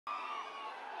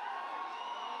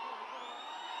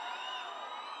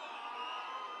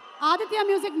Aditya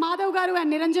Music Madhav garu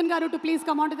and Niranjan garu to please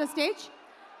come onto the stage.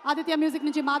 Aditya Music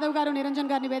nunchi Madhav garu Niranjan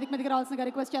garni వేదిక మీదకి రావాల్సిందిగా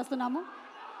request చేస్తున్నాము.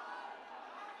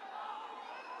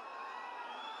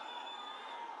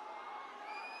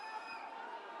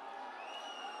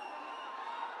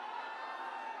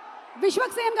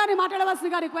 Vishwak Sen గారిని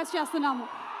మాట్లాడవలసిందిగా request చేస్తున్నాము.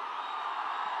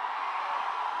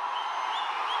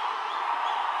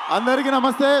 అందరికీ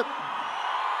నమస్తే.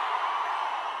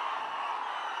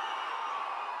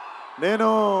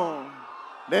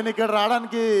 నేను ఇక్కడ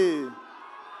రావడానికి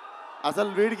అసలు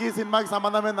వీడికి సినిమాకి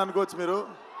సంబంధం ఏంది అనుకోవచ్చు మీరు.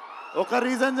 ఒక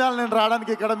రీజన్ చాలు నేను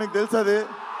రావడానికి ఇక్కడ, మీకు తెలుసది.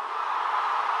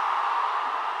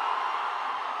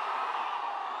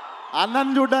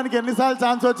 అన్నని చూడడానికి ఎన్నిసార్లు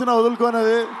ఛాన్స్ వచ్చినా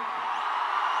వదులుకోనది.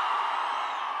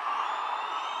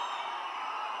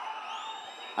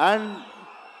 అండ్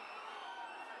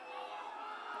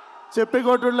చెప్పి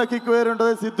కొట్టుళ్ళ కిక్ వేరు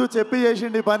ఉంటుంది. సిద్ధు చెప్పి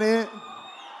చేసిండి పని.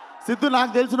 సిద్ధు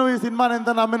నాకు తెలిసి నువ్వు ఈ సినిమాని ఎంత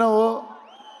నమ్మినావు.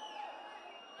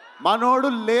 మనోడు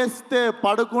లేస్తే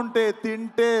పడుకుంటే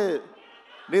తింటే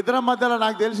నిద్ర మధ్యలో,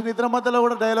 నాకు తెలిసి నిద్ర మధ్యలో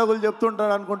కూడా డైలాగులు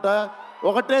చెప్తుంటాడు అనుకుంటా.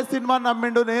 ఒకటే సినిమాని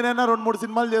నమ్మిండు. నేనైనా 2-3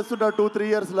 సినిమాలు చేస్తుంటా 2-3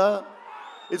 ఇయర్స్లో.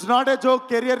 It's not a joke.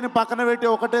 కెరియర్ని పక్కన పెట్టి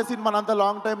ఒకటే సినిమాని అంత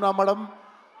లాంగ్ టైం నమ్మడం.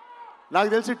 నాకు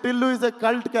తెలిసి Tillu is a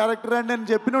cult character అని నేను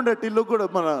చెప్పినుండే టిల్లు కూడా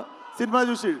మన సినిమా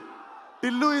చూసి.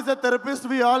 Tillu is a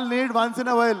therapist we all need once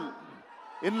in a while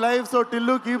in life, so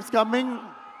Tillu keeps coming.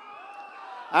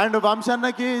 And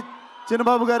వంశన్నకి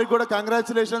చిన్నబాబు గారికి కూడా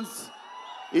కంగ్రాచులేషన్స్.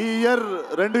 ఈ ఇయర్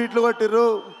 2 హిట్లు కొట్టిర్రు.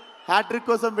 హ్యాట్రిక్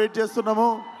కోసం వెయిట్ చేస్తున్నాము.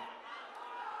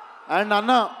 అండ్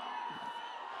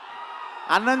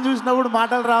అన్నని చూసినప్పుడు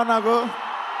మాటలు రావు నాకు.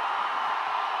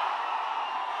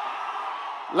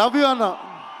 లవ్ యూ అన్న.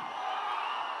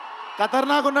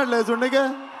 ఖతర్నాక్ ఉన్నాడు లేచుండికే.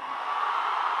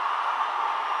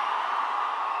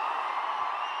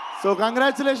 So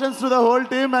congratulations to the whole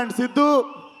team and Sidhu.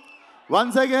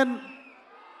 Once again,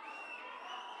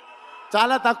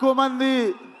 చాలా తక్కువ మంది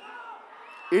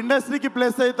ఇండస్ట్రీకి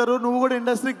ప్లేస్ అవుతారు. నువ్వు కూడా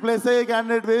ఇండస్ట్రీకి ప్లేస్ అయ్యే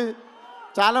క్యాండిడేట్వి.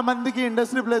 చాలా మందికి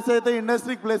ఇండస్ట్రీ ప్లేస్ అయితే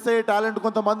ఇండస్ట్రీకి ప్లేస్ అయ్యే టాలెంట్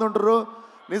కొంతమంది ఉంటారు.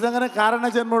 నిజంగానే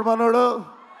కారణ జన్ముడు మనోడు.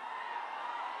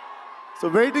 So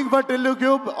waiting for Tillu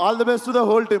cube. All the best to the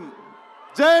whole team.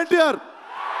 జై NTR.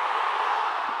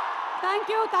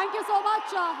 Thank you so much,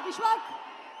 Vishwak.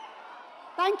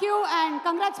 Thank you and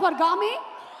congrats for Gami.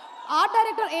 Art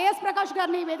Director A.S. Prakash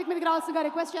గారిని వేదిక మీదకి రావాల్సిందిగా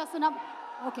రిక్వెస్ట్ చేస్తున్నాం.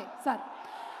 Okay sir.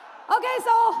 ఓకే,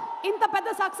 సో ఇంత పెద్ద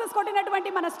success కొట్టినటువంటి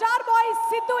మన స్టార్ బాయ్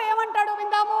సిద్ధు ఏమంటాడో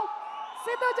విందాము.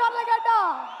 సిద్ధు జొన్నలగడ్డ.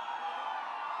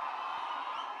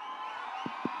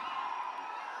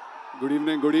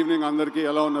 గుడ్ ఈవినింగ్ అందరికీ.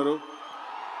 ఎలా ఉన్నారు?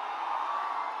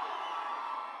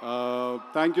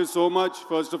 Thank you so much.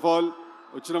 First of all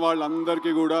వచ్చిన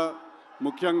వాళ్ళందరికీ కూడా,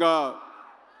 ముఖ్యంగా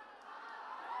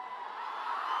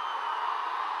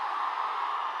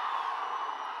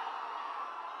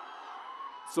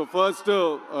సో ఫస్ట్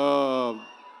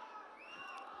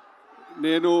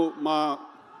నేను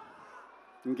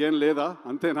ఇంకేం లేదా,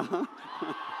 అంతేనా?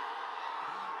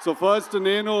 సో ఫస్ట్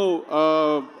నేను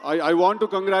I want to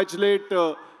congratulate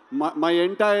my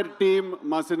entire team.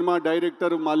 మా సినిమా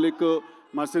డైరెక్టర్ మల్లిక్,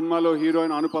 మా సినిమాలో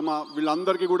హీరోయిన్ అనుపమ,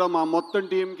 వీళ్ళందరికీ కూడా, మా మొత్తం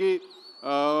టీంకి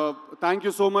థ్యాంక్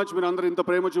యూ సో మచ్. మీరు అందరూ ఇంత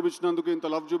ప్రేమ చూపించినందుకు, ఇంత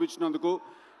love చూపించినందుకు.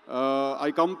 I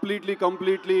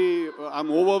completely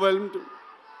I'm overwhelmed.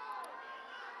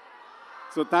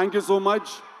 So thank you so much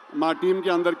మా టీంకి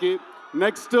అందరికీ.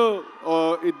 నెక్స్ట్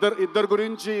ఇద్దరు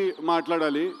గురించి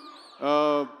మాట్లాడాలి.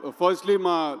 ఫస్ట్లీ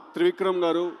మా త్రివిక్రమ్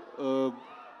గారు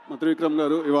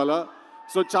ఇవాళ.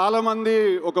 సో చాలామంది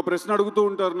ఒక ప్రశ్న అడుగుతూ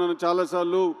ఉంటారు నన్ను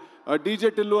చాలాసార్లు. డీజే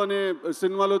టిల్లు అనే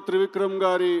సినిమాలో త్రివిక్రమ్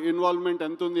గారి ఇన్వాల్వ్మెంట్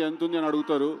ఎంత ఉంది అని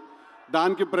అడుగుతారు.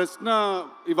 దానికి ప్రశ్న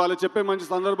ఇవాళ చెప్పే మంచి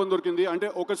సందర్భం దొరికింది. అంటే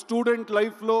ఒక స్టూడెంట్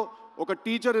లైఫ్లో ఒక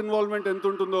టీచర్ ఇన్వాల్వ్మెంట్ ఎంత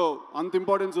ఉంటుందో అంత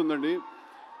ఇంపార్టెన్స్ ఉందండి.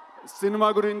 సినిమా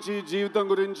గురించి, జీవితం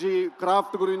గురించి,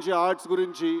 క్రాఫ్ట్ గురించి, ఆర్ట్స్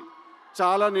గురించి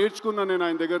చాలా నేర్చుకున్నాను నేను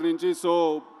ఆయన దగ్గర నుంచి. So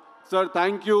sir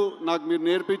thank you. నాకు మీరు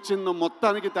నేర్పించిన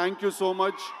మొత్తానికి థ్యాంక్ యూ సో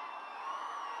మచ్.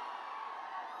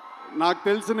 నాకు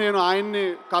తెలిసి నేను ఆయన్ని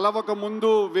కలవక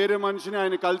ముందు వేరే మనిషిని,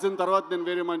 ఆయన కలిసిన తర్వాత నేను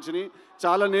వేరే మనిషిని.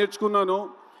 చాలా నేర్చుకున్నాను.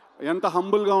 ఎంత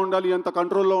హంబుల్గా ఉండాలి, ఎంత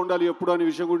కంట్రోల్లో ఉండాలి ఎప్పుడు అనే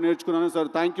విషయం కూడా నేర్చుకున్నాను.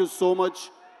 Sir thank you so much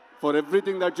for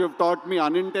everything that you have taught me,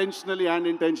 unintentionally and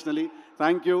intentionally.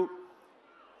 Thank you.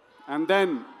 And then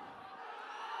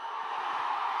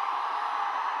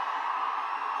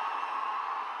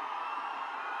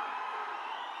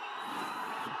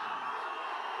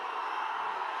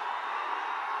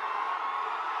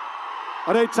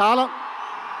అరే చాలా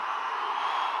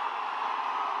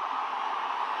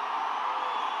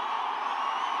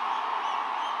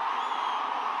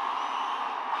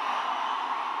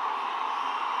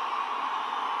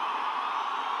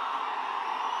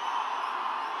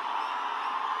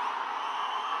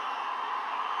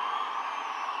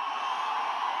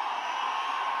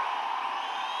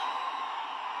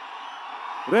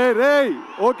రే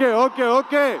ఓకే ఓకే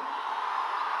ఓకే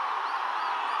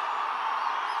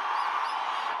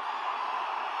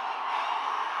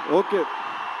ఓకే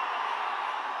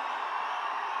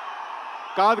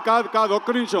కాదు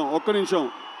ఒక్క నిమిషం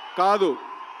కాదు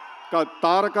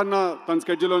తారక్ అన్న తన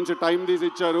స్కెడ్యూల్ నుంచి టైం తీసి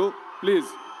ఇచ్చారు. ప్లీజ్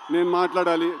నేను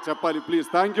మాట్లాడాలి, చెప్పాలి. Please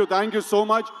thank you so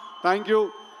much. Thank you.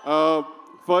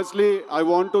 Firstly I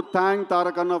want to thank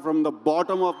Tarak అన్న from the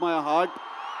bottom of my heart.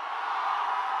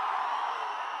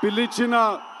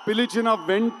 పిలిచిన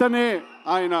వెంటనే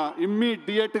ఆయన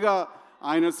ఇమ్మీడియట్గా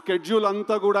ఆయన స్కెడ్యూల్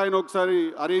అంతా కూడా ఆయన ఒకసారి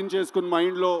అరేంజ్ చేసుకుని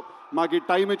మైండ్లో మాకు ఈ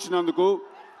టైం ఇచ్చినందుకు.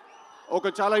 ఒక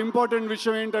చాలా ఇంపార్టెంట్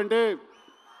విషయం ఏంటంటే,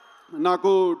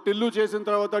 నాకు టిల్లు చేసిన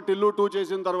తర్వాత, టిల్లు 2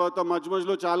 చేసిన తర్వాత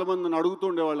మధ్యలో చాలామంది నన్ను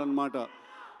అడుగుతుండేవాళ్ళు అనమాట,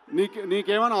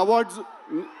 నీకేమైనా అవార్డ్స్.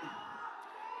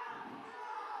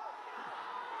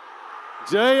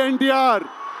 జై ఎన్టీఆర్.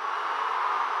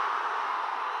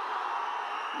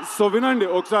 సో వినండి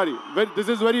ఒకసారి,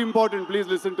 this is very important,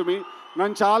 please listen to me.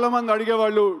 నన్ను చాలామంది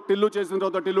అడిగేవాళ్ళు టిల్లు చేసిన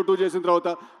తర్వాత, టిల్లు 2 చేసిన తర్వాత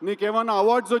నీకేమైనా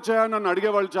అవార్డ్స్ వచ్చాయని నన్ను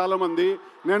అడిగేవాళ్ళు చాలామంది.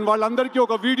 నేను వాళ్ళందరికీ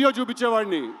ఒక వీడియో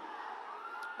చూపించేవాడిని.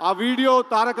 ఆ వీడియో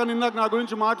తారక్ ఇందాక నా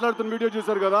గురించి మాట్లాడుతున్న వీడియో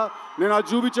చూశారు కదా, నేను అది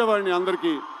చూపించేవాడిని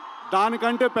అందరికీ.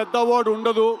 దానికంటే పెద్ద అవార్డు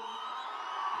ఉండదు.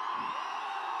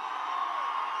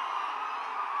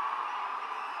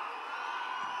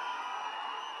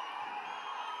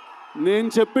 నేను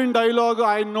చెప్పిన డైలాగ్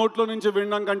ఆయన నోట్లో నుంచి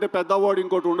వినడం కంటే పెద్ద అవార్డు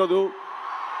ఇంకోటి ఉండదు.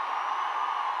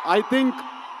 I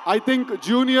think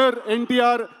Junior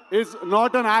NTR is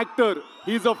not an actor.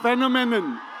 He's a phenomenon.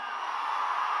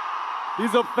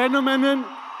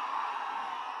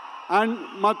 And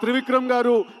మా త్రివిక్రమ్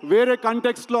గారు వేరే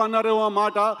కంటెక్స్ట్లో అన్నారేమో ఆ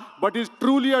మాట, but he's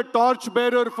truly a torch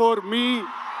bearer for me,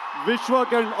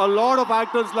 Vishwak and a lot of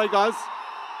actors like us.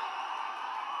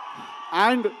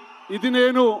 And ఇది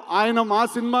నేను ఆయన మా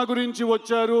సినిమా గురించి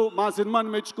వచ్చారు, మా సినిమాని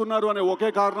మెచ్చుకున్నారు అనే ఒకే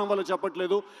కారణం వల్ల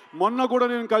చెప్పట్లేదు. మొన్న కూడా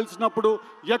నేను కలిసినప్పుడు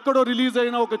ఎక్కడో రిలీజ్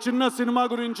అయిన ఒక చిన్న సినిమా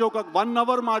గురించి ఒక 1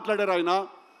 hour మాట్లాడారు ఆయన.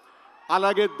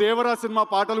 అలాగే దేవరా సినిమా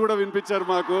పాటలు కూడా వినిపించారు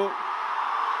మాకు.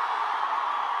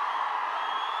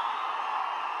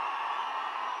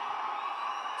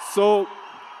 So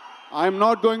I'm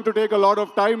not going to take a lot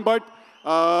of time, but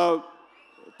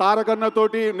Tarak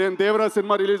అన్నతోటి నేను దేవరా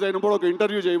సినిమా రిలీజ్ అయినప్పుడు ఒక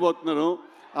ఇంటర్వ్యూ చేయబోతున్నాను.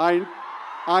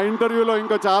 ఆ ఇంటర్వ్యూలో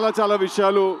ఇంకా చాలా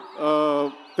విషయాలు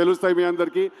తెలుస్తాయి మీ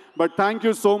అందరికీ. But thank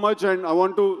you so much, and I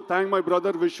want to thank my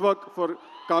brother Vishwak for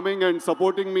coming and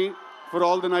supporting me for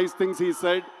all the nice things he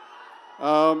said.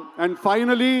 And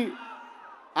finally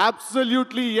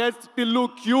absolutely yes, Tillu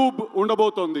cube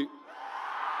ఉండబోతోంది.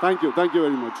 Thank you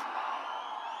very much.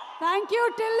 Thank you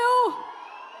Tillu.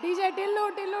 DJ Tillu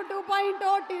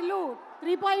 2.0, Tillu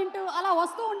 3.0 అలా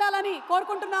వస్తూ ఉండాలని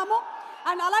కోరుకుంటున్నాము.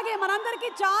 And అలాగే మనందరికీ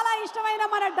చాలా ఇష్టమైన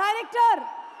మన డైరెక్టర్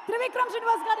త్రివిక్రమ్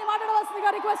శ్రీనివాస్ గారిని మాట్లాడవలసిందిగా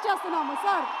రిక్వెస్ట్ చేస్తున్నాము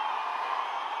సార్.